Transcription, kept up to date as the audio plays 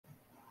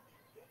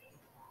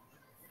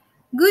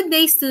Good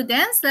day,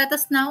 students. Let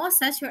us now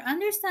assess your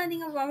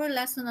understanding of our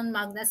lesson on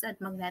magnets and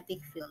magnetic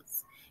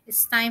fields.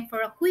 It's time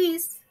for a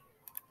quiz.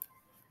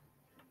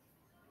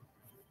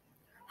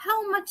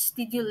 How much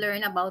did you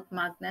learn about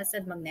magnets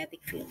and magnetic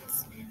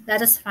fields?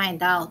 Let us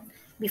find out.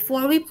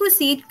 Before we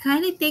proceed,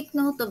 kindly take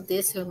note of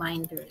these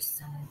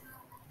reminders.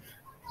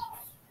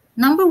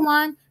 Number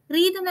one,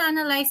 read and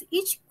analyze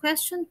each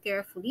question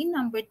carefully.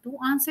 Number two,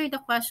 answer the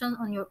question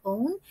on your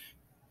own.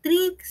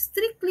 Three,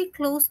 strictly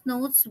close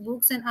notes,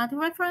 books, and other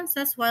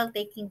references while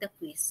taking the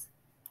quiz.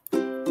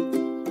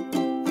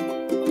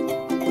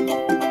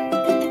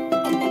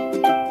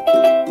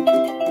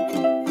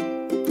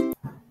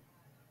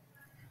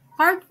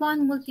 Part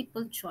 1,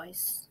 multiple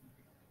choice.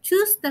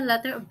 Choose the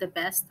letter of the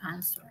best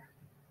answer.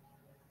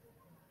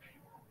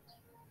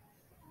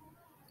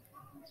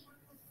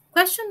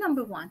 Question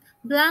number 1.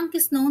 Blank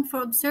is known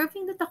for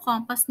observing that a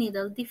compass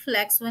needle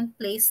deflects when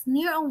placed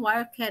near a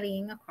wire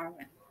carrying a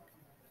current.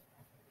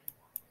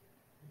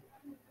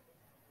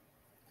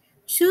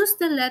 Choose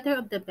the letter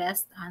of the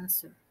best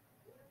answer.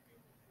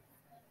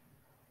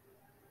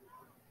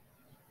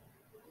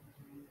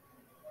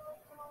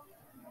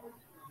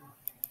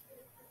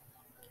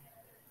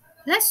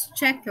 Let's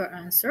check your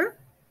answer.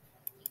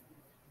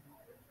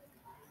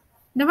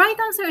 The right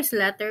answer is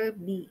letter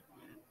B.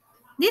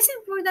 This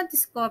important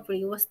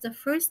discovery was the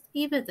first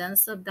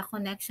evidence of the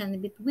connection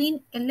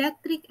between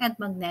electric and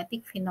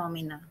magnetic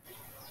phenomena.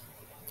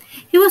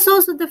 He was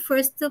also the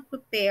first to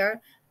prepare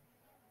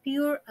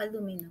pure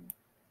aluminum.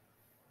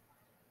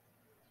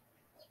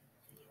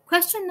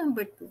 Question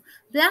number 2.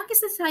 Planck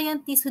is the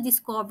scientist who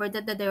discovered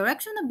that the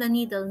direction of the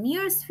needle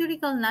near a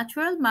spherical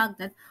natural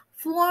magnet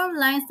form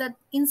lines that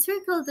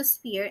encircle the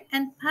sphere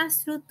and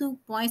pass through 2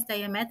 points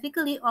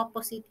diametrically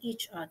opposite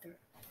each other.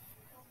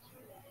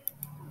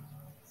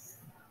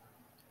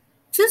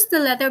 Choose the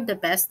letter of the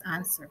best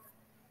answer.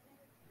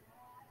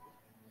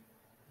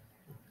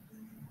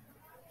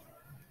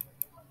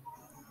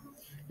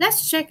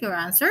 Let's check your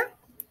answer.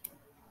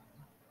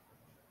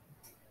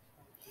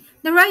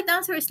 The right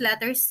answer is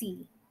letter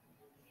C.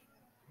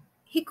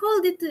 He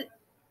called it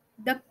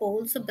the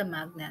poles of the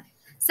magnet.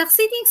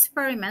 Succeeding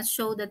experiments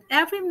show that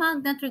every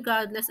magnet,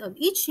 regardless of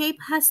its shape,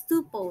 has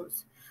 2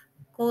 poles,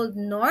 called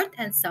north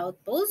and south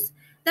poles,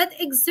 that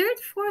exert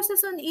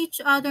forces on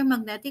each other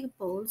magnetic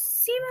poles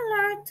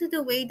similar to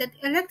the way that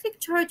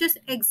electric charges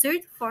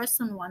exert force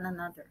on one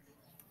another.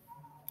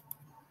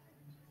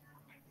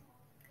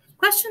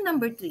 Question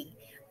number 3.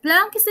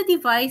 Planck is the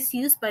device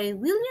used by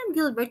William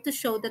Gilbert to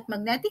show that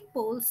magnetic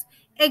poles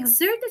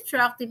exert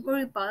attractive or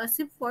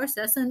repulsive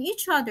forces on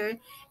each other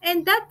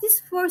and that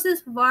these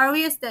forces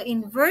vary as the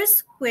inverse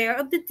square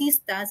of the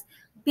distance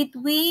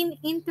between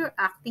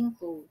interacting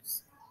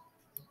poles.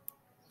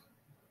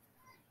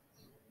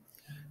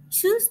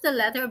 Choose the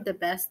letter of the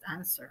best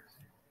answer.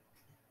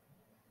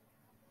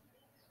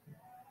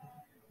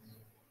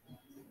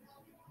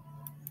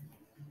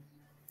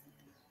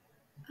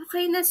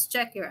 Okay, let's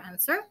check your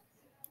answer.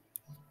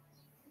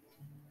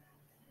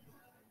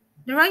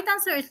 The right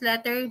answer is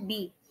letter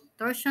B,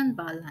 torsion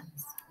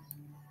balance.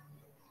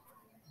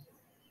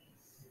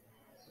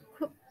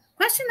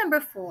 Question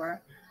number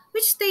 4.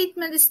 Which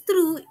statement is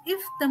true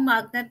if the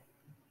magnet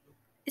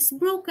is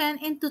broken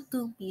into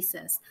 2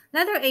 pieces?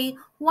 Letter A,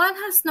 one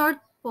has north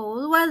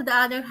pole while the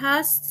other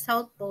has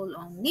south pole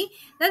only.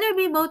 Letter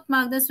B, both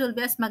magnets will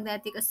be as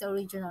magnetic as the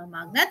original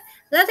magnet.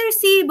 Letter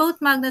C, both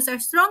magnets are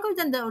stronger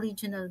than the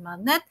original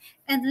magnet.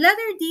 And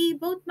letter D,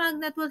 both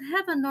magnets will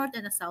have a north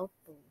and a south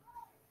pole.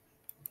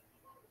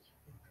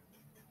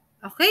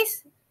 Okay,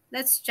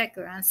 let's check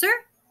your answer.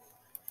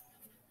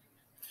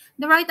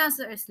 The right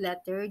answer is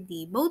letter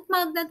D. Both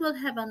magnets will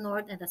have a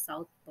north and a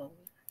south pole.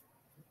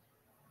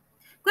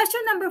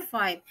 Question number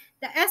 5.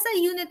 The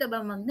SI unit of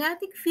a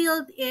magnetic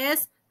field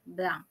is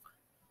blank.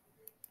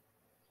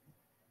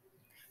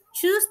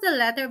 Choose the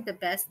letter of the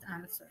best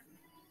answer.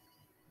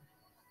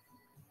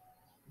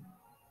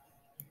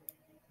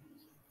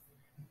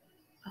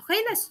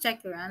 Okay, let's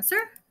check your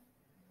answer.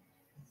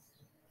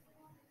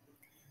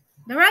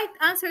 The right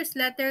answer is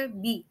letter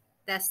B,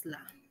 Tesla.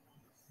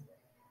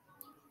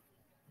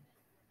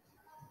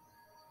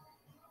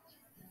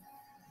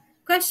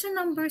 Question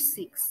number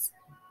 6.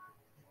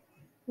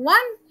 1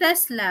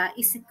 Tesla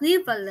is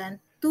equivalent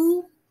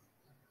to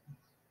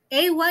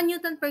A, 1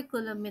 Newton per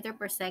kilometer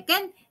per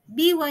second,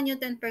 B, 1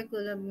 Newton per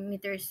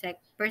kilometer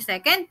per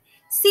second,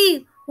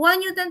 C, 1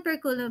 Newton per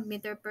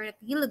kilometer per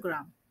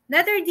kilogram.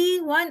 Letter D,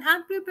 1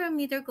 ampere per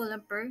meter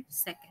coulomb per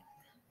second.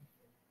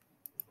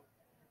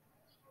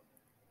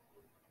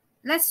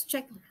 Let's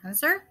check the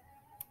answer.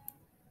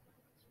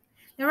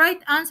 The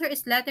right answer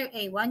is letter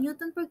A, 1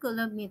 Newton per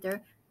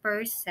kilometer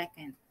per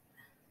second.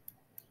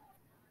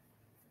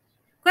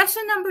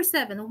 Question number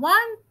 7. 1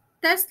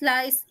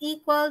 Tesla is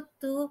equal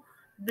to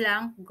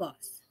blank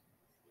Gauss.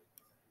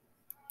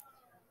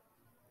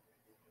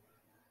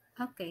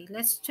 Okay,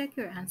 let's check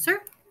your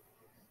answer.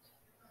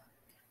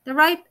 The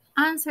right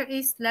answer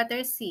is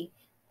letter C,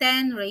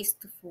 10 raised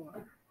to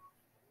 4.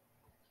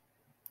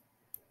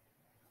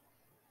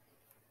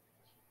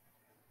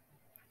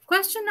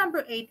 Question Question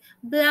number 8.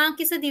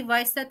 Blank is a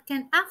device that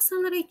can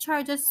accelerate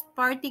charged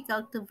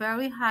particles to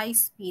very high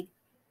speed.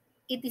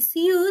 It is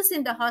used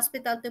in the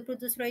hospital to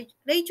produce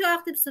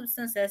radioactive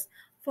substances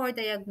for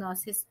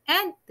diagnosis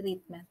and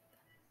treatment.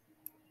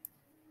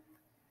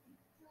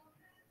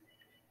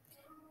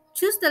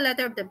 Choose the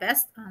letter of the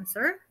best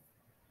answer.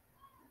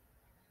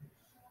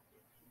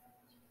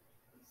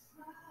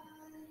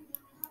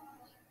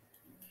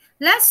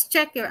 Let's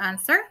check your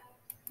answer.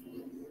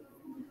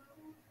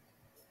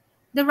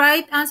 The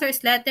right answer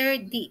is letter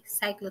D,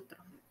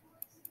 cyclotron.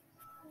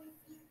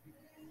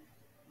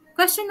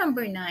 Question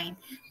number 9.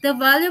 The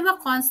value of a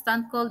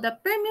constant called the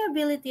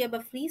permeability of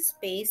a free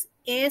space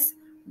is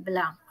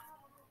blank.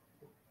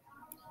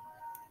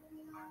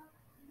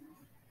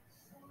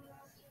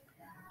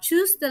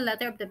 Choose the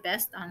letter of the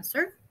best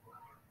answer.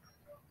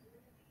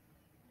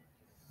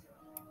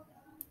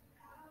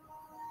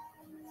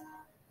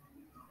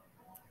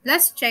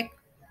 Let's check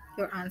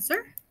your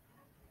answer.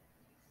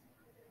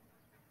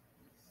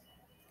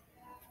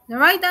 The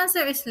right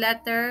answer is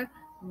letter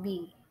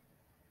B.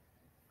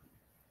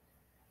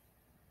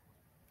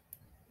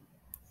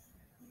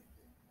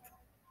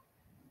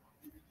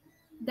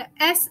 The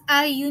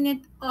SI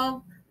unit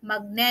of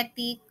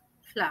magnetic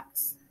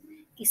flux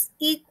is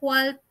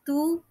equal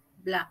to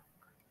blank.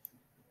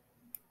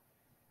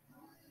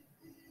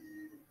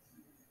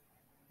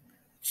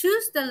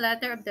 Choose the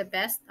letter of the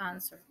best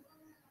answer.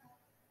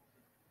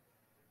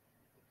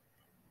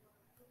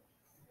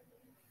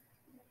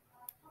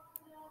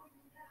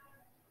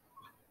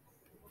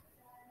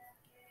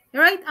 The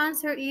right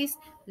answer is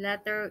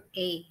letter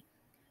A.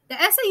 The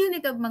SI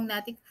unit of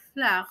magnetic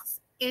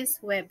flux is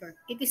Weber.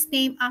 It is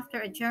named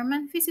after a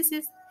German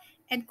physicist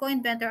and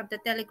co-inventor of the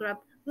telegraph,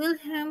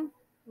 Wilhelm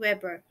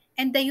Weber,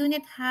 and the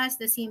unit has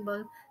the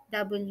symbol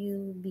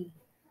WB.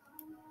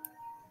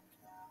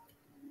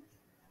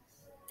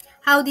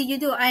 How did you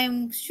do?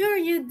 I'm sure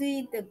you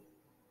did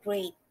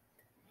great.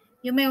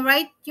 You may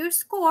write your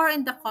score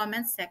in the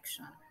comment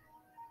section.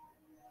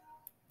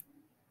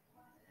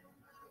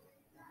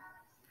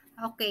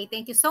 Okay,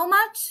 thank you so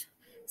much.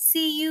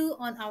 See you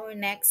on our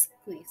next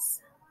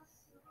quiz.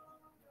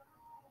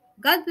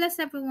 God bless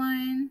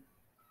everyone.